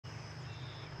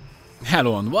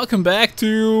Hello and welcome back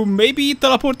to maybe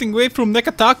teleporting away from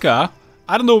Nekataka.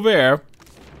 I don't know where.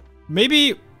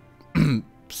 Maybe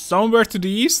somewhere to the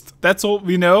east. That's all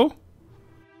we know.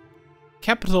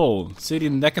 Capital city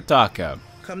Nekataka.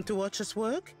 Come to watch us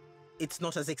work? It's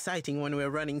not as exciting when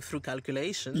we're running through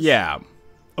calculations. Yeah,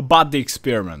 about the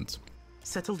experiment.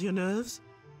 Settled your nerves?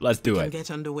 Let's do You it. can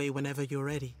get underway whenever you're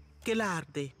ready.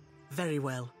 Gelarde. Very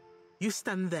well. You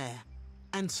stand there.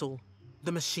 Ansel,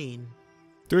 the machine.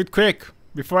 Do it quick,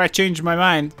 before I change my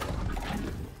mind.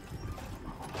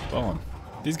 Oh,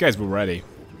 these guys were ready.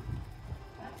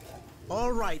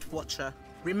 All right, Watcher.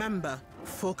 Remember,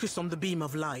 focus on the beam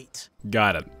of light.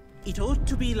 Got it. It ought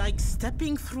to be like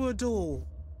stepping through a door.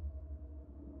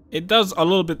 It does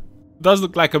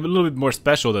look like a little bit more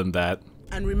special than that.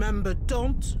 And remember,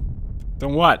 don't...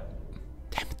 Don't what?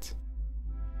 Damn it.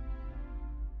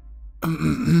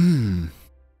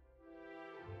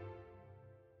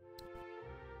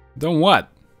 Don't what?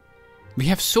 We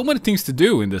have so many things to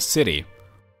do in this city.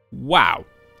 Wow.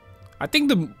 I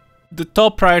think the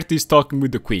top priority is talking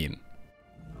with the queen.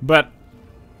 But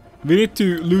we need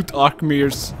to loot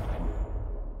Arkmir's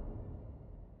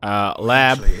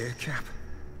lab. Actually here, Cap?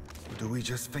 Or do we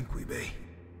just think we be?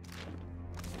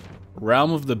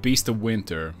 Realm of the Beast of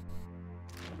Winter.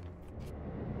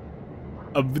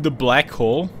 The black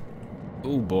hole?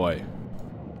 Oh boy.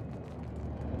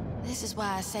 This is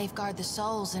why I safeguard the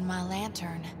souls in my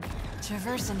lantern.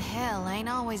 Traversing hell ain't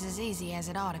always as easy as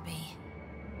it ought to be.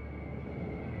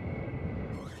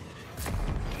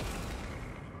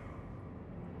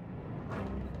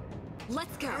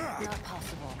 Let's go. Not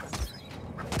possible.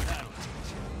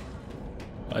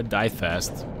 I die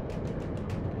fast.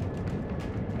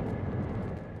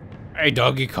 Hey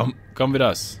doggy, come with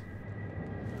us.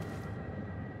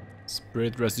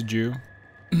 Spirit residue.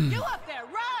 You up there,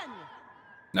 run!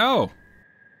 No.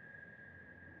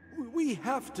 We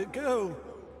have to go.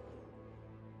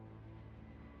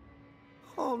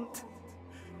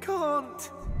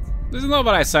 Can't. This is not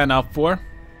what I signed up for.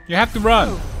 You have to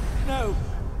run. No,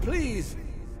 please.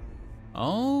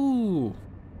 Oh.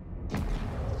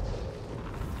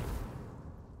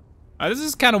 This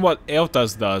is kind of what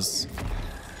Eltas does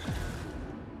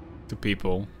to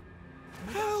people.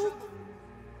 Help.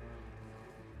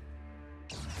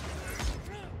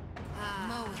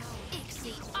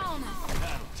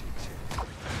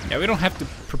 Yeah, we don't have to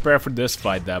prepare for this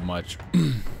fight that much.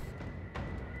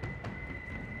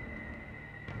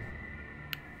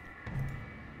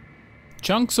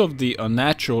 Chunks of the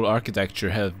unnatural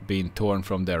architecture have been torn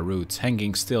from their roots,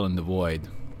 hanging still in the void.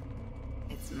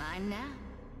 It's mine now.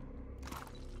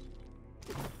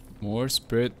 More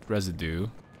spirit residue.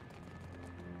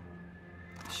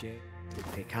 Sure.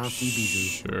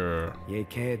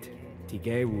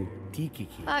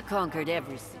 I conquered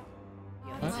everything.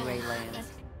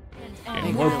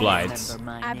 And more blights.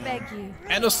 I beg you.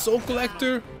 And a soul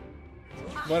collector?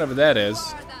 Whatever that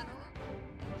is.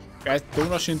 Guys, don't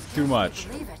rush in too much.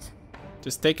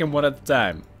 Just take him one at a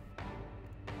time.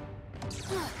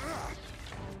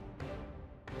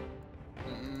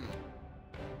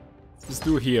 Let's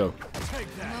do a heal.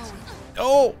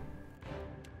 Oh!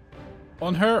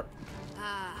 On her.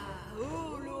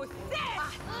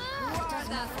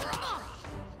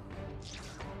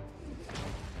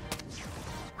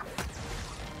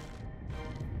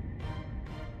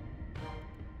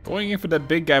 Going in for that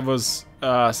big guy was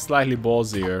slightly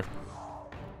ballsier.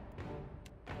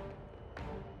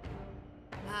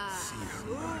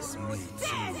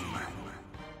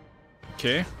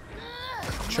 Okay.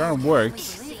 Charm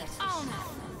works.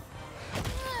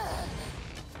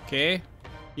 Okay.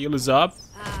 Heal is up.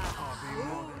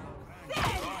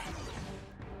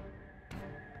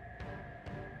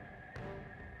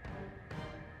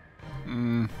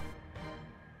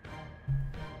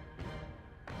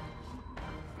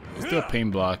 Still a pain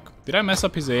block. Did I mess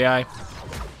up his AI? I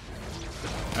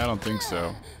don't think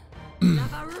so.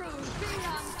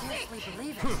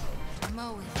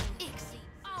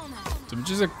 So we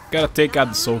just gotta take out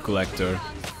the soul collector.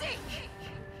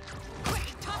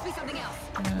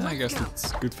 Yeah, I guess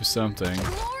it's good for something.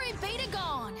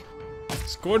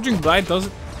 Scourging Blight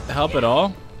doesn't help at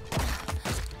all.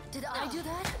 Did I do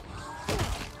that?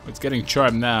 It's getting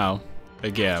charmed now.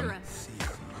 Again.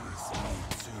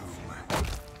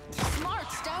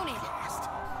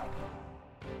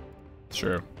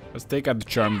 Sure. Let's take out the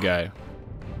charm guy.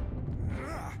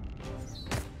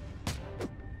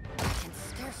 I can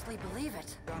scarcely believe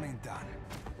it. Done and done.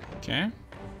 Okay.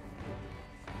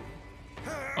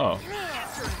 Oh.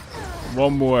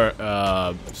 One more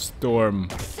storm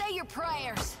Say your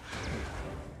prayers.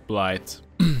 blight.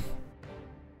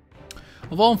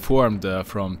 A wall formed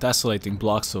from tessellating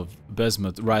blocks of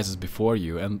bismuth rises before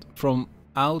you, and from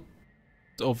out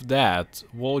of that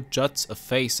wall juts a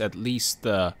face at least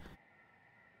 3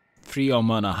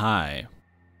 almana high.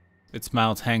 Its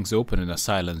mouth hangs open in a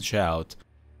silent shout,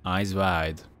 eyes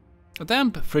wide. A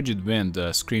damp, frigid wind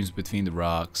screams between the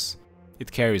rocks.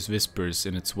 It carries whispers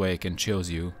in its wake and chills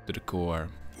you to the core.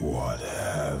 What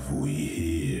have we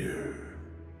here?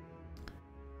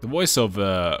 The voice of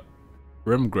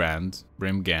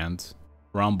Rimgand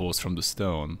rumbles from the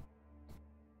stone.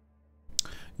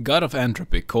 God of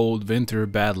entropy, cold, winter,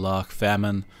 bad luck,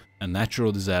 famine, and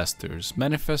natural disasters,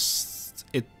 manifests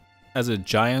it as a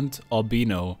giant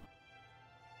albino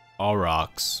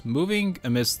aurochs, moving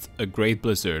amidst a great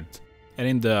blizzard, and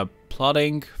in the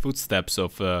plodding footsteps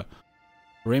of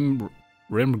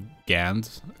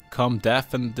Rimgand come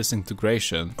death and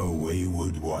disintegration. A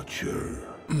wayward watcher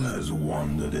has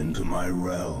wandered into my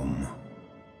realm.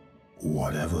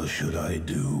 Whatever should I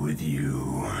do with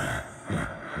you?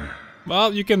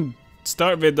 Well, you can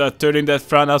start with turning that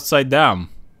frown upside down.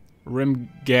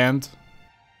 Rimgand.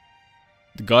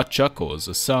 The god chuckles,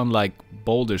 a sound like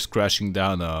boulders crashing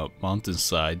down a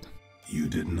mountainside. You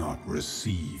did not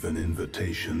receive an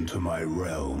invitation to my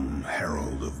realm,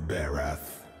 Herald of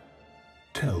Barath.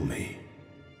 Tell me,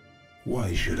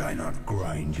 why should I not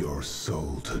grind your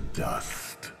soul to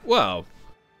dust? Well,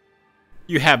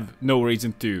 you have no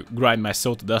reason to grind my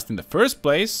soul to dust in the first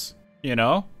place, you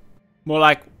know? More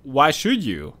like, why should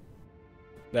you?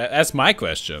 That's my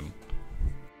question.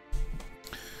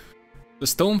 The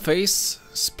stone face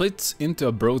splits into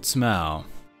a broad smile.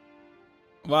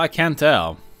 Well, I can't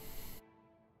tell.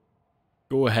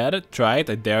 Go ahead, try it,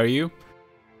 I dare you.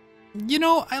 You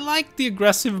know, I like the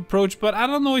aggressive approach, but I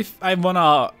don't know if I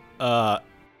wanna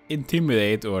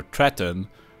intimidate or threaten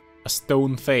a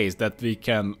stone face that we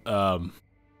can't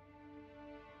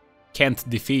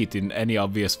defeat in any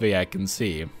obvious way I can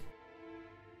see.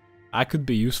 I could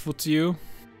be useful to you.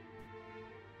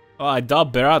 Oh, I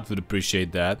doubt Barath would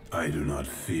appreciate that. I do not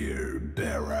fear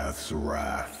Barath's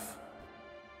wrath.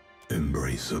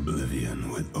 Embrace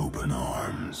oblivion with open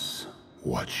arms,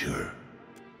 Watcher.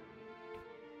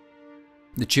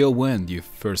 The chill wind you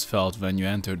first felt when you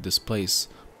entered this place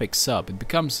picks up. It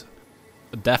becomes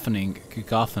a deafening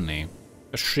cacophony,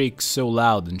 a shriek so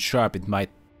loud and sharp it might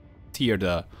tear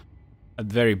the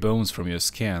very bones from your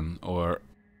skin or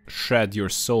shred your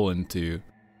soul into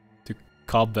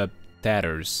cobweb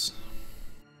tatters.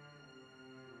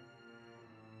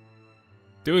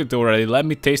 Do it already, let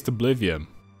me taste oblivion.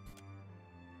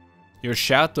 Your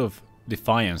shout of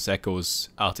defiance echoes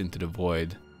out into the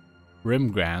void.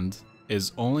 Rimgand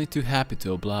is only too happy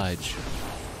to oblige.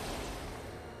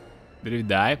 Did he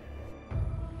die?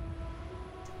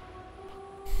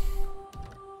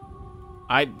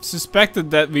 I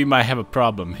suspected that we might have a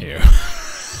problem here.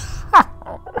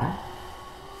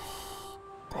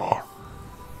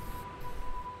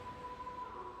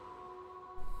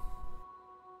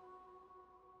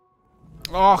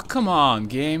 Oh, come on,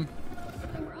 game.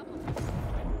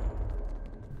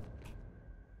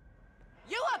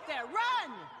 You up there,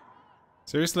 run!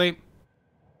 Seriously?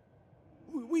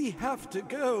 We have to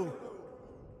go.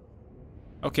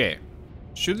 Okay.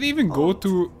 Should we even go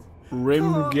to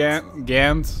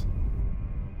Rimgand?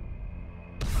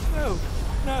 No,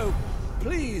 no,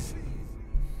 please.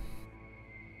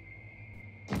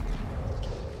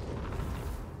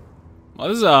 Well,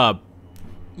 this is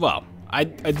well, I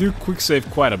do quick save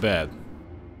quite a bit.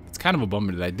 It's kind of a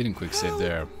bummer that I didn't quick save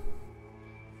there.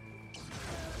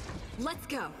 Let's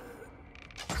go.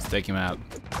 Let's take him out.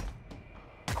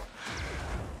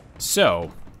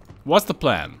 So, what's the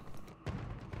plan?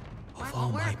 Of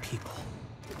all my people,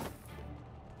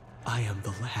 I am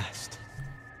the last.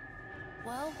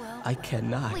 Well, I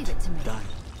cannot leave it to me. die.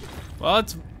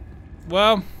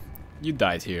 Well, you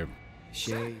died here.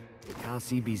 She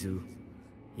Kasi Bizu.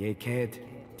 Ye Ked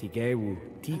Tigewu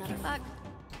Tiki. Another fuck.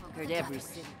 Conquered every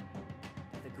city.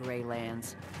 The Grey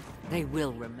Lands. They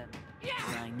will remember.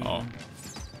 I need Oh.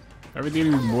 Are we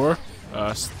dealing with more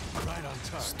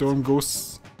storm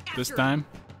ghosts this time?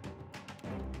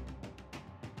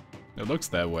 It looks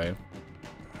that way.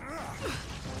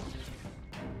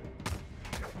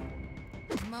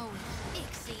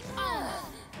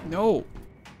 No.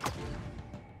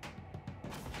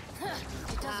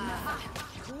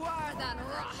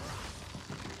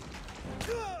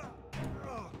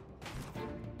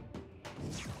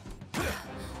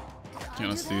 Okay,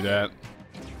 let's do that.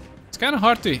 It's kind of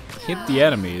hard to hit the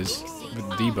enemies with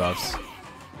debuffs.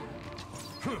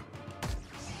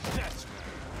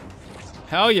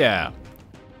 Hell yeah!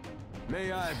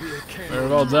 May I be a Very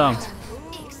well done.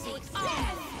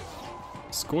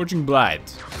 Scourging Blight.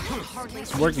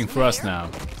 It's working for us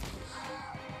now.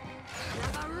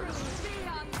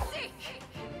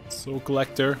 Soul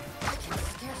Collector. I can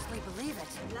scarcely believe it.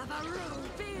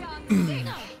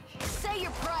 Say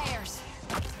your prayers.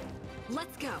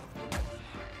 Let's go.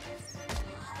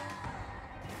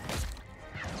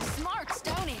 Smart,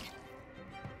 Stony.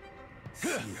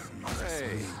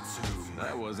 Hey,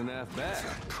 that wasn't half bad.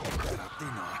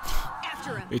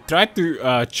 After him. They tried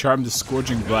to charm the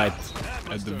Scourging Blight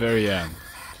at the very end.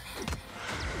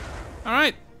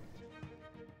 Alright.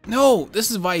 No, this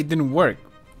is why it didn't work.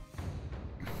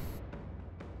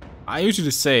 I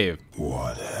usually save.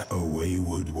 What a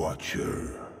wayward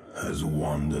watcher has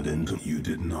wandered into... You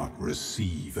did not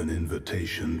receive an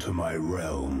invitation to my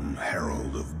realm,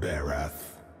 Herald of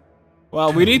Barath.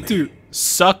 Well, we need to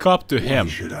suck up to him.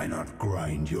 Why should I not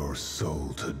grind your soul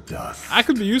to dust? I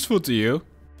could be useful to you.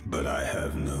 But I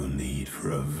have no need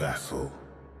for a vassal.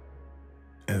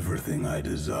 Everything I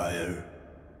desire,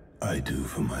 I do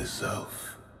for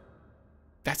myself.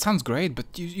 That sounds great,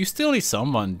 but you still need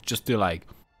someone just to like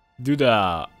do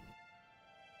the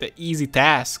easy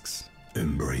tasks.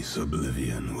 Embrace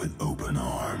oblivion with open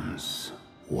arms,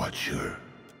 Watcher.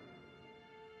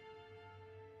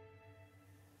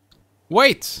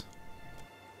 Wait!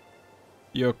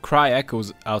 Your cry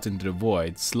echoes out into the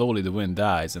void. Slowly the wind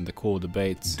dies and the cold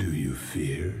abates. Do you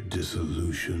fear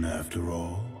dissolution after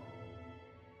all?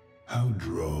 How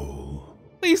droll.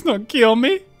 Please don't kill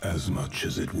me! As much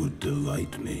as it would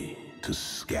delight me to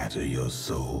scatter your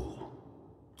soul,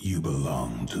 you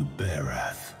belong to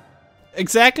Barath.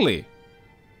 Exactly!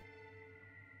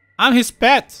 I'm his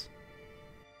pet!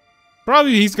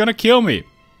 Probably he's gonna kill me.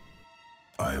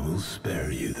 I will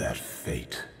spare you that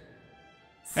fate.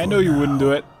 I know you wouldn't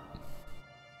do it.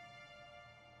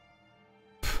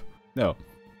 No.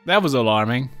 That was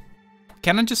alarming.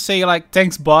 Can I just say like,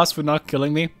 thanks boss for not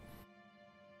killing me?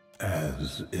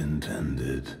 As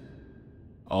intended.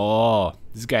 Oh,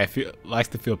 this guy likes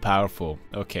to feel powerful.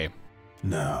 Okay.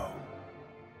 Now,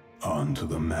 on to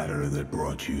the matter that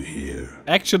brought you here.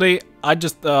 Actually, I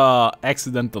just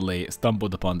accidentally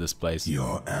stumbled upon this place.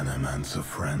 Your Animancer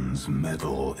friends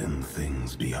meddle in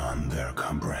things beyond their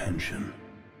comprehension.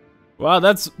 Well,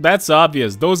 that's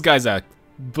obvious. Those guys are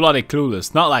bloody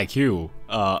clueless, not like you,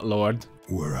 Lord.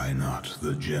 Were I not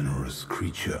the generous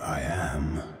creature I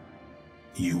am,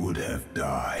 you would have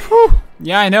died. Whew.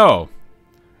 Yeah, I know.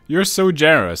 You're so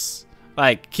generous.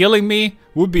 Like, killing me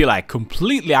would be like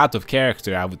completely out of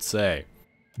character, I would say.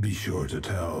 Be sure to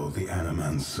tell the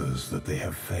Animancers that they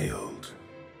have failed,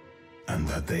 and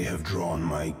that they have drawn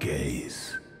my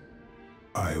gaze.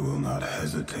 I will not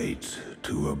hesitate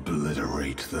to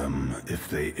obliterate them if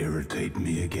they irritate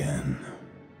me again.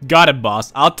 Got it,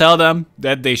 boss. I'll tell them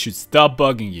that they should stop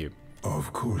bugging you.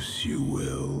 Of course you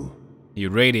will. He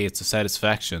radiates a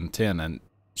satisfaction, thin and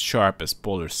sharp as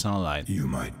polar sunlight. You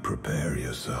might prepare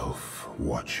yourself,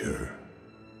 Watcher,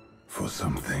 for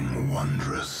something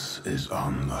wondrous is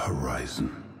on the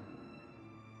horizon.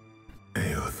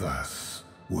 Eothas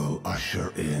will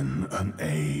usher in an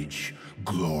age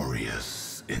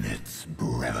glorious in its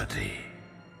brevity.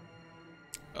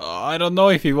 I don't know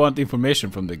if you want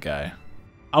information from the guy.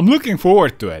 I'm looking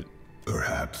forward to it.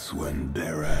 Perhaps when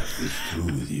Barath is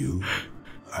through with you,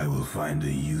 I will find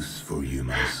a use for you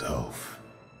myself.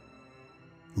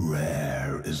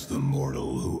 Rare is the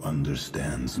mortal who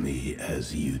understands me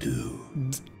as you do.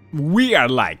 We are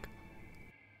like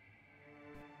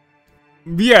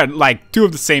two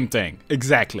of the same thing.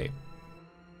 Exactly.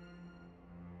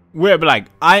 We're like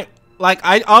I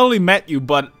only met you,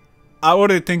 but I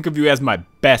already think of you as my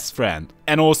best friend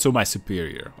and also my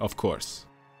superior, of course.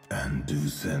 And do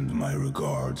send my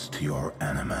regards to your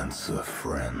Animancer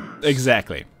friends.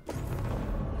 Exactly.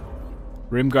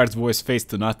 Rimgard's voice fades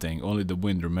to nothing, only the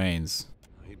wind remains.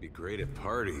 He'd be great at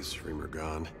parties,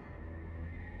 Rimergon.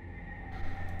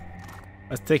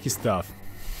 Let's take his stuff.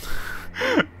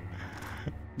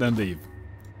 Then leave.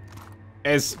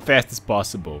 As fast as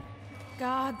possible.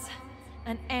 Gods,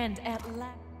 an end at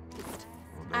last.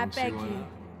 I beg you.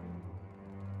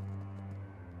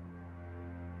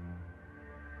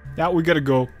 Now we gotta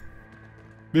go.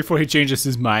 Before he changes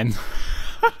his mind.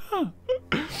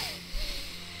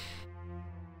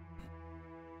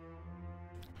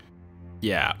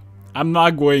 Yeah, I'm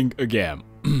not going again.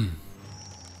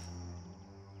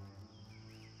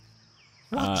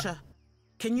 Watcher,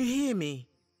 can you hear me?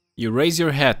 You raise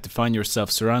your head to find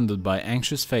yourself surrounded by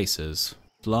anxious faces.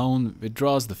 Flown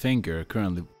withdraws the finger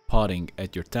currently potting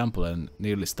at your temple and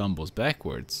nearly stumbles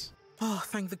backwards. Oh,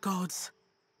 thank the gods.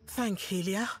 Thank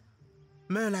Helia.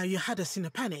 Merlau, you had us in a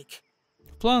panic.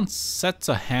 Flan sets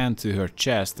a hand to her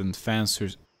chest and fans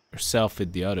herself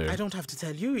with the other. I don't have to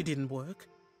tell you it didn't work.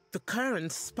 The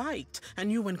current spiked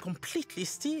and you went completely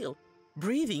still,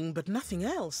 breathing but nothing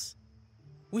else.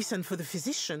 We sent for the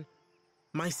physician.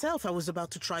 Myself, I was about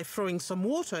to try throwing some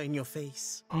water in your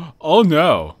face. Oh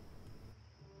no.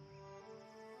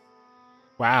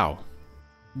 Wow.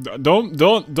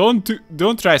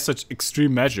 Don't try such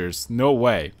extreme measures. No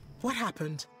way. What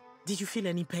happened? Did you feel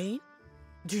any pain?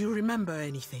 Do you remember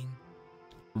anything?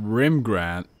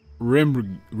 Rimmergand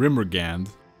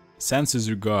sends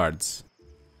his regards.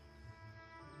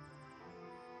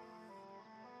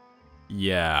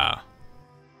 Yeah.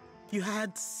 You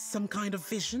had some kind of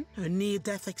vision? A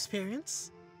near-death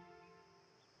experience?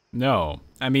 No.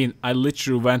 I mean, I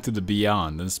literally went to the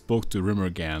beyond and spoke to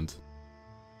Rimmergand.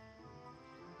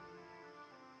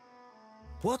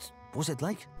 What was it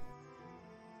like?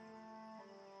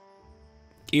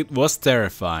 It was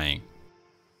terrifying.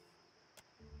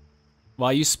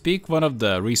 While you speak, one of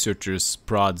the researchers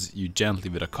prods you gently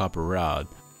with a copper rod.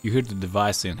 You hear the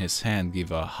device in his hand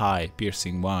give a high,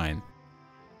 piercing whine.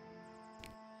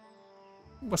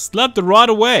 Slap the rod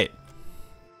away!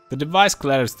 The device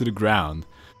clatters to the ground.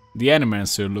 The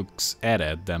animancer looks at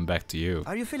it, then back to you.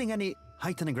 Are you feeling any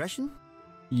heightened aggression?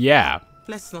 Yeah.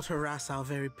 Let's not harass our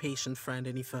very patient friend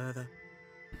any further.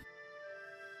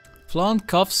 Flan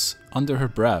coughs under her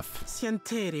breath.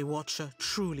 Sientere, Watcher,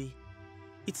 truly.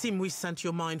 It seemed we sent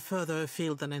your mind further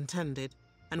afield than intended,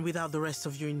 and without the rest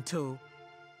of you in tow.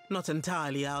 Not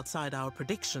entirely outside our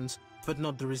predictions, but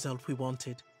not the result we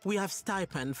wanted. We have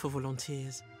stipend for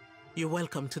volunteers. You're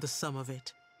welcome to the sum of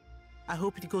it. I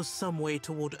hope it goes some way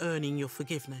toward earning your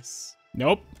forgiveness.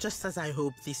 Nope. Just as I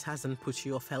hope this hasn't put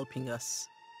you off helping us.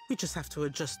 We just have to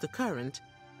adjust the current,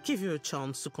 give you a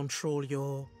chance to control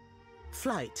your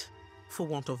flight, for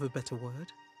want of a better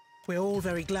word. We're all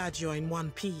very glad you're in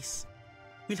one piece.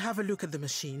 We'll have a look at the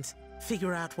machines,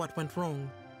 figure out what went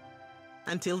wrong.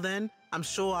 Until then, I'm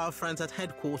sure our friends at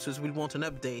headquarters will want an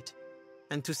update,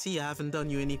 and to see I haven't done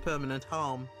you any permanent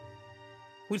harm.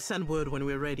 We'll send word when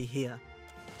we're ready here.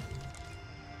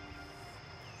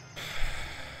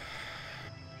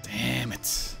 Damn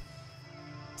it.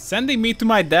 Sending me to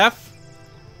my death?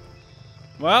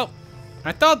 Well,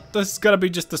 I thought this is gonna be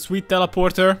just a sweet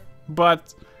teleporter,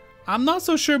 but I'm not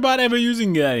so sure about ever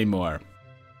using it anymore.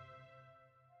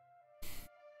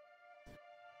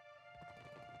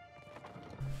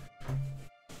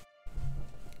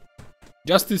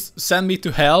 Just to send me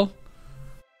to hell?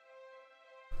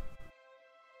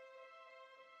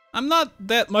 I'm not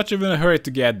that much of in a hurry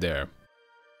to get there.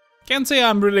 Can't say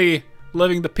I'm really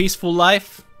living the peaceful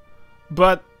life,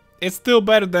 but it's still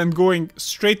better than going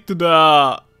straight to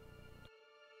the...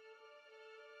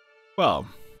 Well,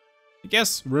 I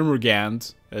guess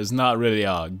Rimmergand is not really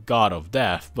a god of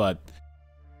death, but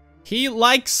he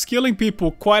likes killing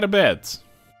people quite a bit.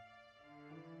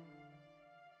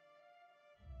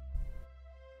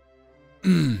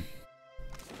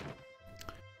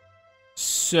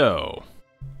 So,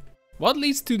 what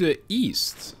leads to the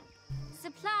east?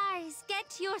 Supplies,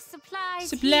 get your supplies.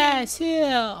 Supplies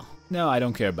here. No, I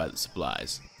don't care about the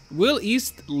supplies. Will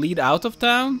east lead out of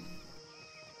town?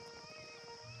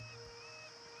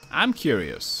 I'm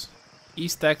curious.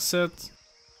 East exit.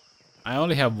 I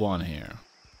only have one here.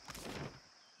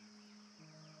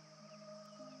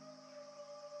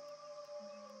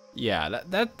 Yeah,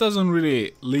 that doesn't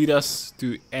really lead us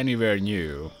to anywhere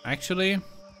new. Actually,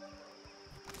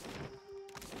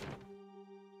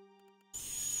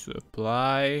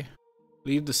 supply.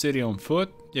 Leave the city on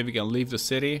foot. Yeah, we can leave the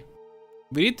city.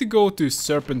 We need to go to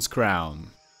Serpent's Crown.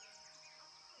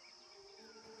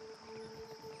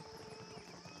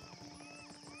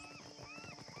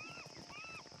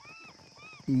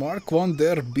 Mark van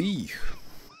der Beek.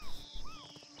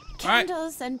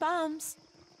 Candles and bombs.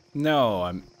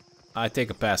 No, I take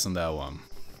a pass on that one.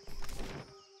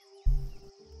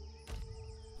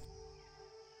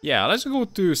 Yeah, let's go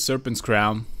to Serpent's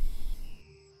Crown.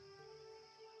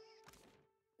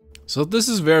 So this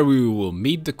is where we will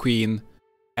meet the Queen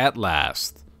at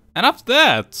last. And after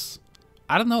that,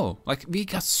 I don't know, like we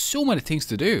got so many things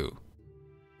to do.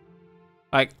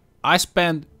 Like I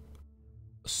spent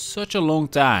such a long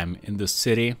time in the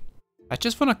city. I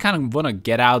just wanna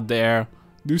get out there,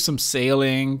 do some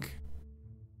sailing.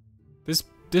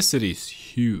 This city is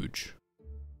huge.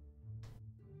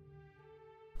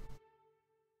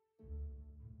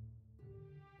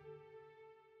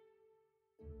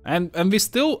 And we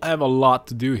still have a lot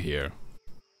to do here.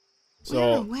 So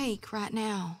we're awake right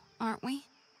now, aren't we?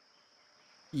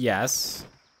 Yes.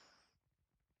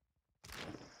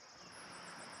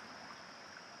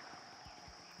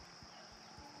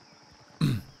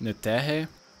 Netehe?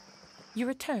 You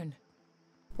return.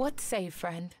 What say,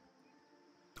 friend?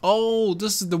 Oh,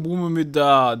 this is the woman with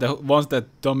the wants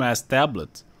that dumbass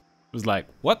tablet. It was like,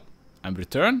 what? I'm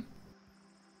return?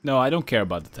 No, I don't care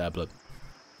about the tablet.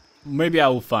 Maybe I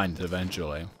will find it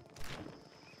eventually.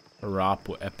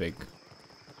 Rapo epic.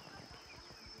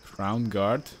 Crown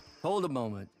guard. Hold a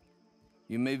moment.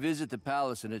 You may visit the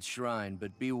palace and its shrine,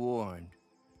 but be warned.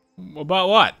 About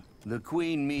what? The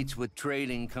Queen meets with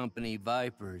trading company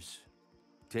Vipers.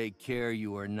 Take care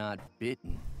you are not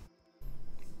bitten.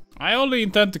 I only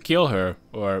intend to kill her,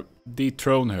 or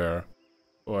dethrone her,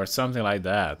 or something like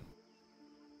that.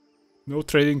 No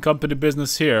trading company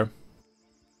business here.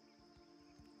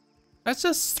 That's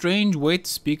a strange way to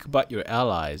speak about your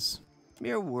allies.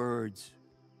 Mere words.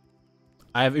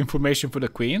 I have information for the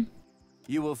Queen?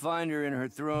 You will find her in her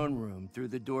throne room through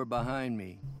the door behind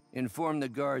me. Inform the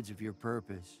guards of your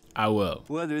purpose. I will.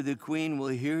 Whether the Queen will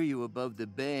hear you above the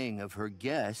baying of her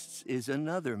guests is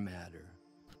another matter.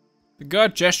 The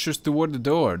guard gestures toward the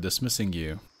door, dismissing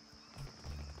you.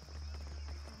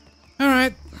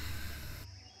 Alright.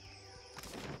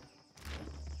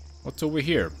 What's over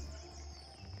here?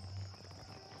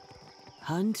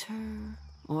 Hunter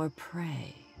or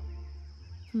prey?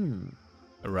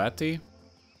 A ratty?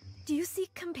 Do you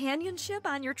seek companionship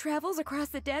on your travels across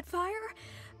the Deadfire?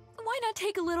 Why not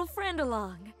take a little friend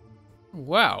along?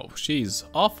 Wow, she's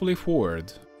awfully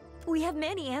forward. We have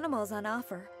many animals on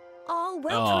offer, all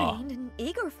well-trained and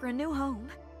eager for a new home.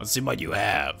 Let's see what you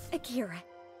have. Akira,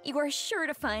 you are sure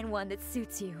to find one that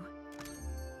suits you.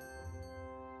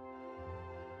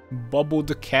 Bubble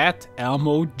the cat,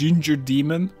 Elmo, Ginger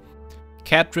Demon,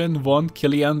 Catherine von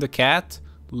Killian the cat,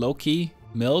 Loki,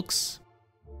 Milks,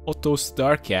 Otto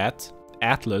Starcat,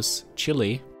 Atlas,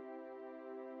 Chili.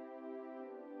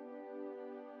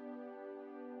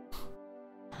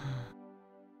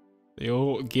 They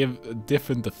all give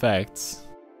different effects.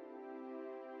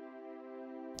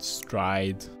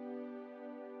 Stride.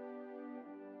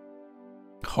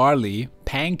 Harley,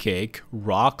 Pancake,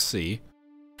 Roxy,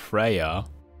 Freya,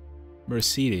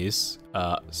 Mercedes,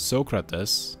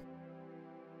 Socrates,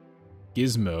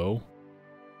 Gizmo,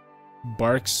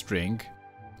 Barkstring,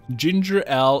 Ginger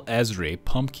L. Ezri,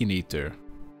 Pumpkin Eater,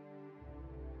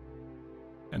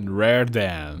 and Rare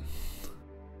Dan.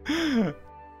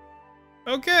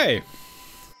 Okay.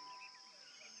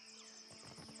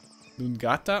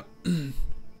 Dungata.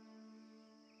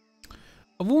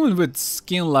 A woman with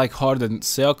skin like hardened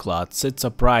sailcloth sits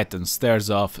upright and stares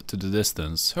off to the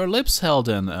distance, her lips held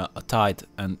in a tight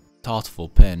and thoughtful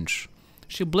pinch.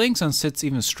 She blinks and sits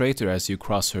even straighter as you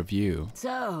cross her view.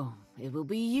 So, it will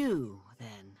be you,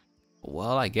 then.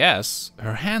 Well, I guess.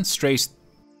 Her hand strays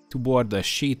toward the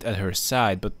sheet at her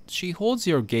side, but she holds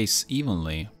your gaze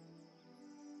evenly.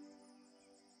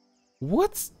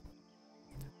 What?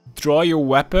 Draw your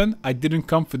weapon? I didn't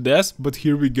come for this, but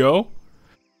here we go.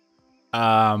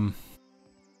 Am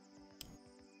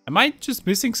I just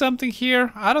missing something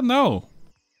here? I don't know.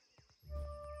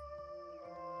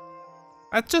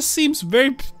 That just seems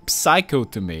very psycho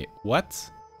to me.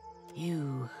 What?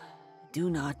 You do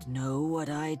not know what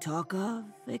I talk of,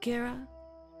 Akira?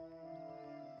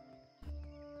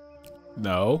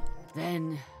 No.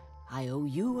 Then I owe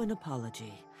you an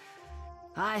apology.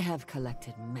 I have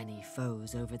collected many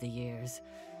foes over the years.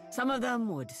 Some of them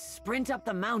would sprint up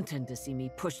the mountain to see me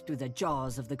push through the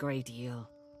jaws of the great eel.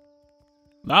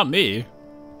 Not me.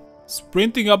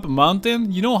 Sprinting up a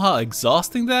mountain? You know how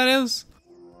exhausting that is?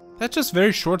 That's just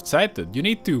very short-sighted. You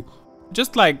need to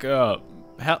just like hold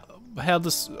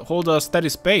a steady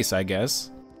space, I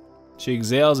guess. She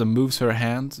exhales and moves her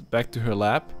hand back to her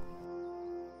lap.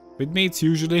 With me it's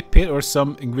usually Pit or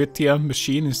some Ingvitia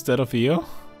machine instead of you.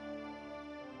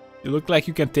 You look like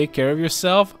you can take care of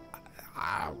yourself.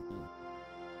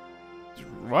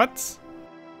 What?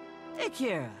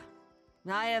 Akira,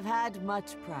 I have had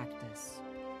much practice.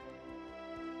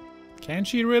 Can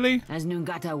she really? As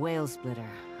Nungata Whale Splitter,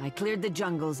 I cleared the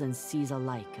jungles and seas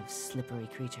alike of slippery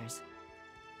creatures.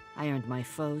 I earned my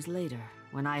foes later,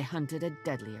 when I hunted a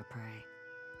deadlier prey.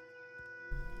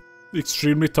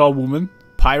 Extremely tall woman.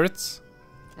 Pirates.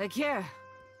 Akira,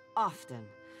 often.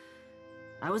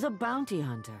 I was a bounty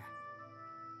hunter.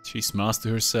 She smiles to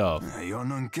herself. You're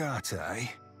Nungata, eh?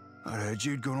 I heard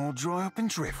you'd gone all dry up in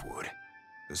Driftwood.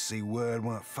 The sea word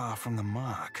weren't far from the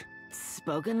mark.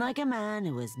 Spoken like a man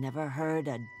who has never heard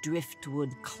a driftwood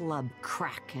club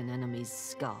crack an enemy's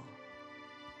skull.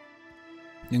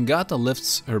 Nungata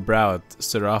lifts her brow at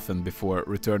Seraphin before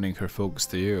returning her focus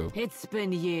to you. It's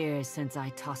been years since I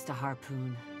tossed a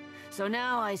harpoon, so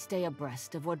now I stay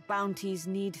abreast of what bounties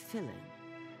need filling.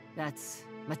 That's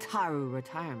Mataru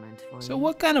retirement for So you.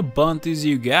 what kind of bounties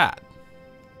you got?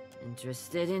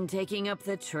 Interested in taking up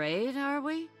the trade, are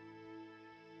we?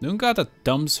 Nungata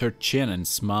thumbs her chin and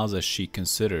smiles as she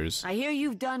considers. I hear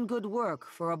you've done good work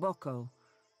for Aboko.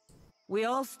 We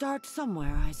all start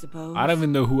somewhere, I suppose. I don't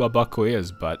even know who Abako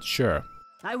is, but sure.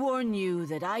 I warn you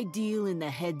that I deal in the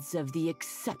heads of the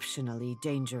exceptionally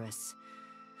dangerous.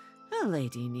 A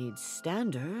lady needs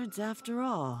standards, after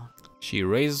all. She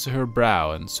raises her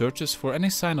brow and searches for any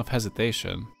sign of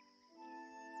hesitation.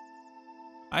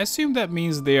 I assume that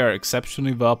means they are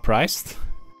exceptionally well priced?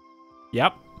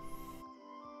 Yep.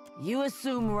 You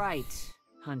assume right,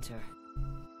 Hunter.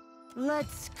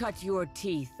 Let's cut your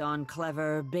teeth on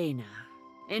clever Bena,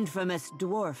 infamous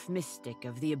dwarf mystic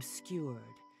of the obscured.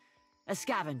 A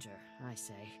scavenger, I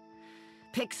say.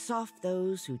 Picks off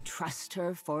those who trust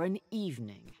her for an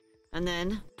evening, and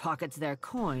then pockets their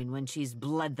coin when she's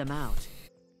bled them out.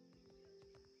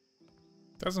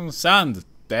 Doesn't sound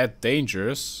that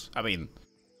dangerous. I mean,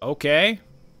 okay,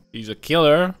 she's a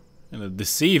killer and a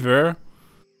deceiver,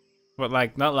 but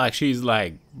like, not like she's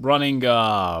like running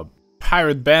a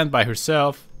pirate band by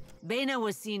herself. Bena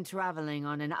was seen traveling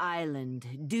on an island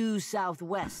due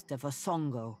southwest of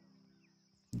Osongo.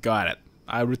 Got it.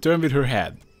 I return with her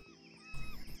head.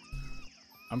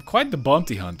 I'm quite the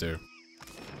bounty hunter.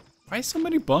 Why so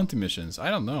many bounty missions? I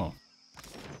don't know.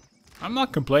 I'm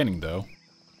not complaining though.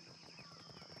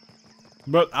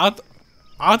 But out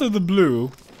of the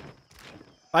blue,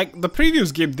 like the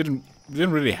previous game didn't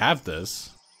really have this,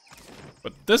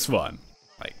 but this one,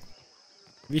 like,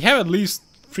 we have at least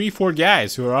 3-4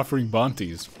 guys who are offering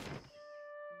bounties.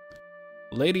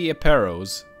 Lady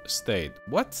Epero's estate.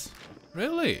 What?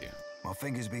 Really? My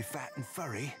fingers be fat and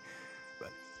furry,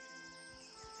 but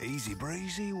easy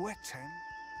breezy, wet hand.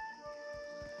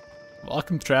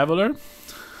 Welcome, traveler.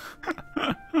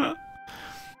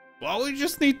 Well, we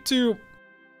just need to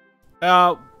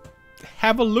have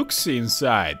a look-see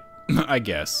inside, I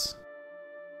guess.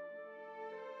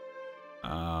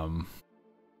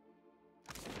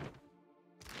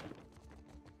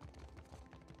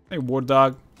 Hey, war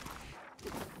dog.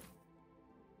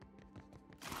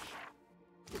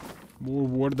 More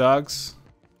war dogs.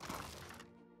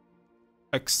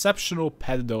 Exceptional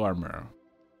padded armor.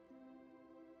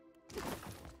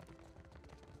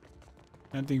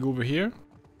 Anything over here?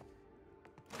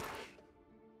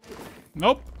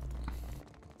 Nope.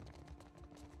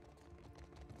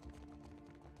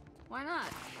 Why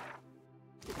not?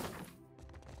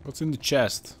 What's in the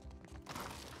chest?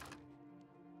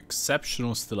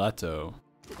 Exceptional stiletto.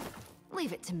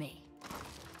 Leave it to me.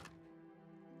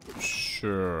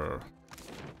 Sure.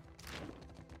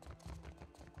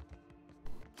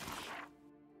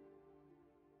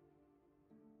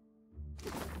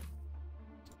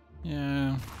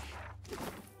 Yeah.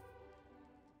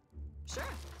 Sure.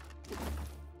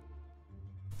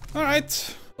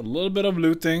 Alright. A little bit of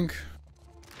looting.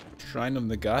 Shrine of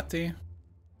Nagati.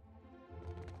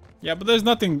 Yeah, but there's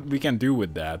nothing we can do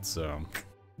with that, so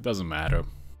it doesn't matter.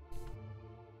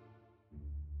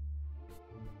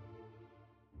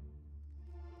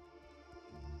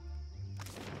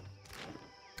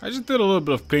 I just did a little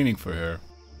bit of cleaning for her.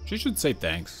 She should say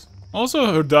thanks.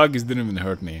 Also, her doggies didn't even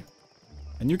hurt me.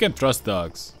 And you can trust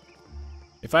dogs.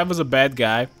 If I was a bad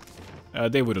guy,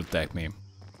 they would attack me.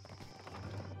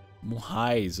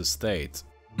 Muhai's estate.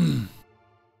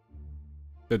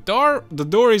 The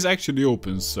door is actually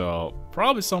open, so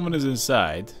probably someone is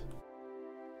inside.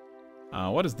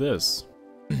 What is this?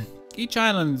 Each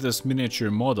island in this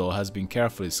miniature model has been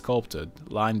carefully sculpted,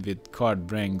 lined with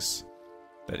carved rings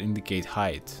that indicate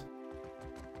height.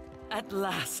 At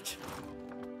last!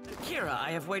 Kira,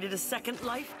 I have waited a second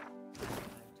life.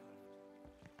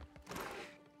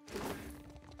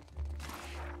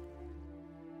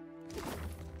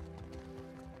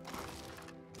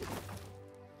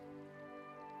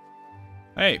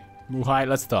 Hey, Muhai,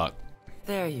 let's talk.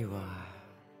 There you are.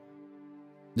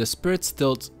 The spirit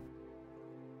tilts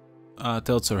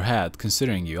her head,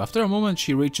 considering you. After a moment,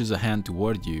 she reaches a hand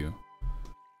toward you.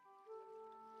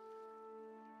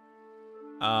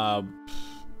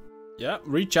 Yeah,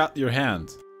 reach out your hand.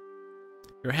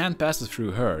 Your hand passes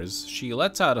through hers. She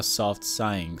lets out a soft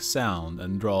sighing sound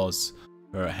and draws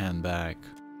her hand back.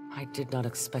 I did not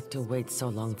expect to wait so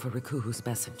long for Rikuhu's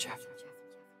messenger.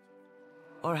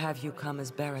 Or have you come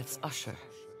as Bareth's usher?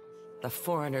 The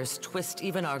foreigners twist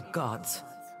even our gods.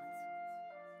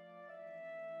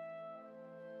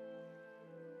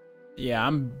 Yeah,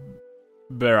 I'm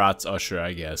Berat's usher,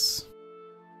 I guess.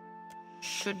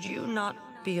 Should you not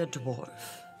be a dwarf?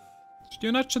 Should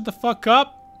you not shut the fuck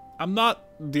up? I'm not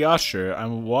the usher,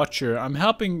 I'm a watcher. I'm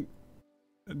helping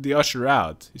the usher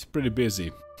out. He's pretty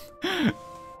busy.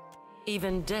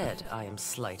 Even dead, I am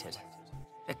slighted.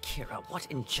 Akira, what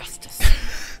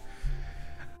injustice.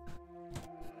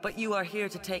 But you are here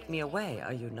to take me away,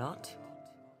 are you not?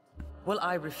 Well,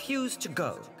 I refuse to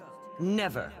go.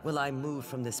 Never will I move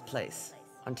from this place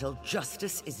until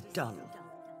justice is done.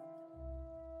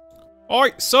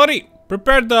 Oi, sorry!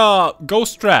 Prepare the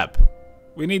ghost trap.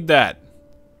 We need that.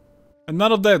 And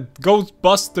none of that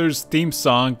Ghostbusters theme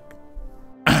song.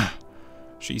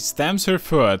 She stamps her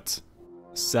foot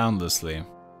soundlessly.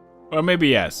 Or maybe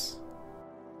yes.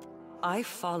 I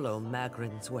follow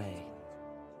Magrin's way.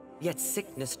 Yet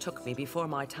sickness took me before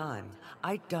my time.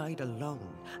 I died alone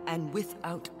and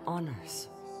without honors.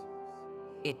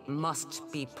 It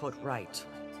must be put right.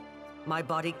 My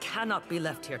body cannot be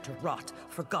left here to rot,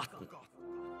 forgotten.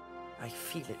 I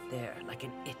feel it there like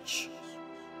an itch.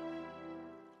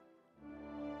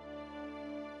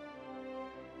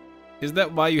 Is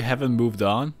that why you haven't moved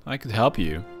on? I could help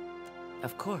you.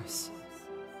 Of course.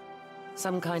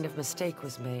 Some kind of mistake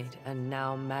was made, and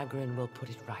now Magrin will put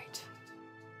it right.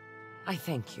 I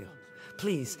thank you.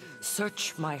 Please,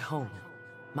 search my home.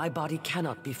 My body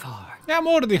cannot be far. Yeah, I'm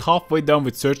already halfway done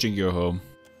with searching your home.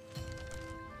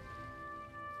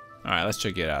 Alright, let's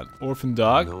check it out. Orphan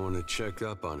dog. No one to check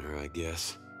up on her, I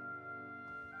guess.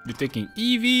 You're taking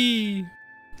Evie.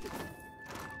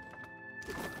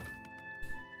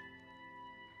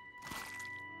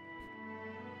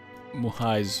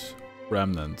 Muhai's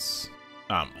remnants.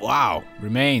 Wow,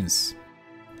 remains.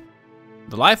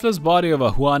 The lifeless body of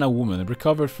a Huana woman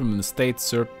recovered from an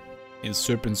estate in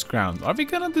Serpent's Crown. Are we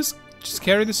gonna just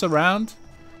carry this around?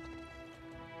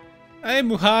 Hey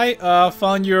Muhai,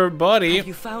 found your body. Have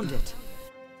you found it?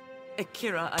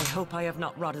 Akira, I hope I have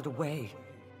not rotted away.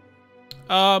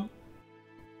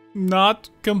 Not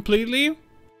completely.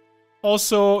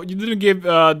 Also, you didn't give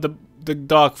the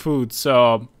dog food,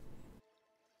 so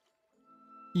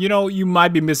you know you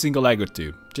might be missing a leg or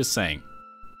two. Just saying.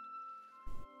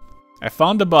 I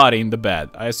found the body in the bed.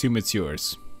 I assume it's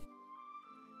yours.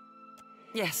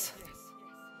 Yes.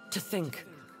 To think,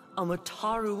 a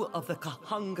Mutaru of the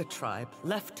Kahunga tribe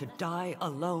left to die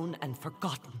alone and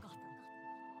forgotten.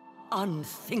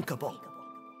 Unthinkable.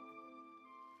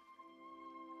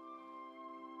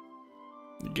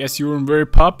 I guess you weren't very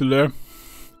popular.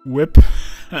 Whip.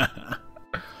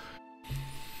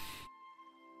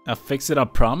 I'll fix it, I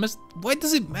promise. Why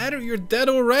does it matter? You're dead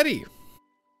already.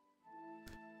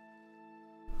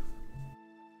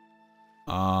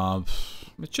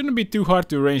 It shouldn't be too hard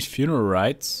to arrange funeral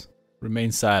rites.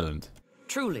 Remain silent.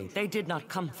 Truly, they did not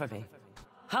come for me.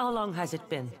 How long has it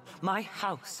been? My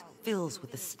house fills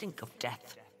with the stink of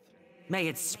death. May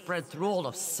it spread through all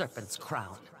of Serpent's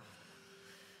Crown.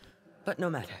 But no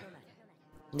matter.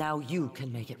 Now you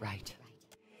can make it right.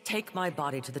 Take my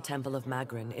body to the Temple of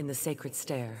Magrin in the Sacred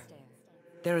Stair.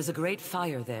 There is a great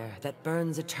fire there that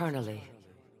burns eternally.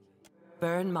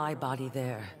 Burn my body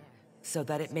there, so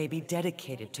that it may be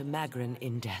dedicated to Magrin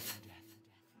in death.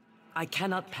 I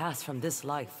cannot pass from this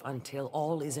life until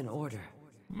all is in order.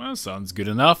 Well, sounds good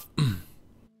enough.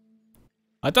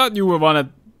 I thought you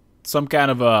wanted some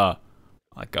kind of a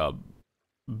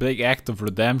big act of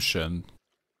redemption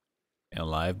in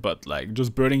life, but like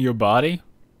just burning your body?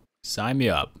 Sign me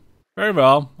up. Very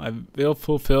well, I will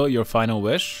fulfill your final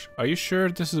wish. Are you sure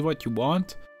this is what you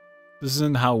want? This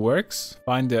isn't how it works.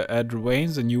 Find the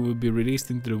Edgewains and you will be released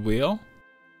into the wheel.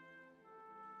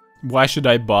 Why should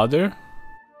I bother?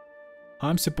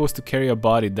 I'm supposed to carry a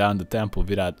body down the temple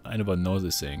without anyone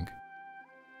noticing.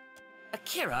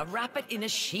 Akira, wrap it in a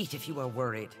sheet if you are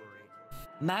worried.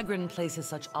 Magrin places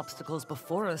such obstacles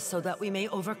before us so that we may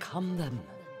overcome them.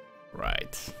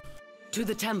 Right. To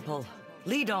the temple.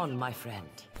 Lead on, my friend.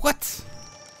 What?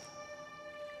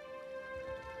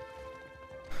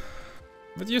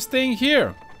 But you're staying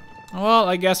here. Well,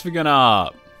 I guess we're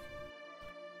gonna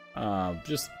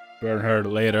just burn her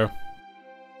later.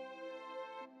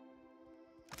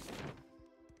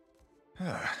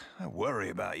 I worry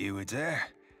about you, Adair.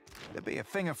 There'd be a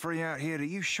thing of free out here that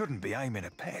you shouldn't be aiming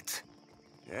at pets.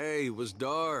 Hey, it was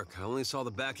dark. I only saw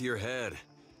the back of your head.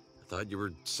 I thought you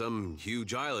were some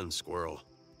huge island squirrel.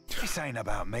 This ain't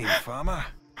about me, farmer.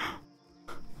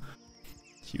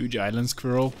 Huge island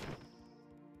squirrel.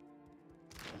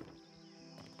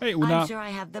 Hey, Una. I'm sure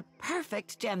I have the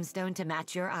perfect gemstone to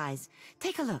match your eyes.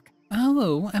 Take a look.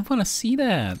 Oh, I want to see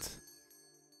that.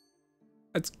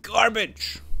 It's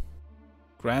garbage.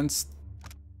 Grant's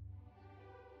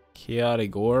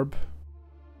chaotic orb.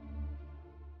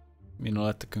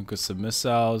 Monolithic concussive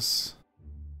missiles.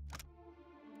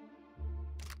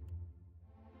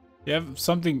 You have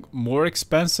something more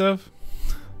expensive?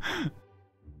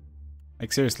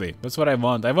 Like seriously, that's what I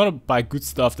want. I want to buy good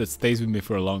stuff that stays with me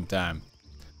for a long time.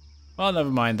 Well,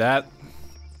 never mind that.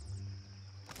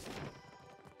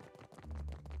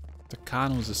 The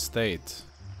Khan's estate.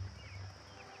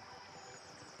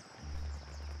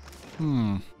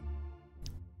 Anyway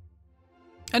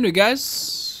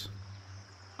guys,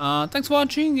 thanks for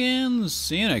watching and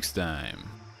see you next time.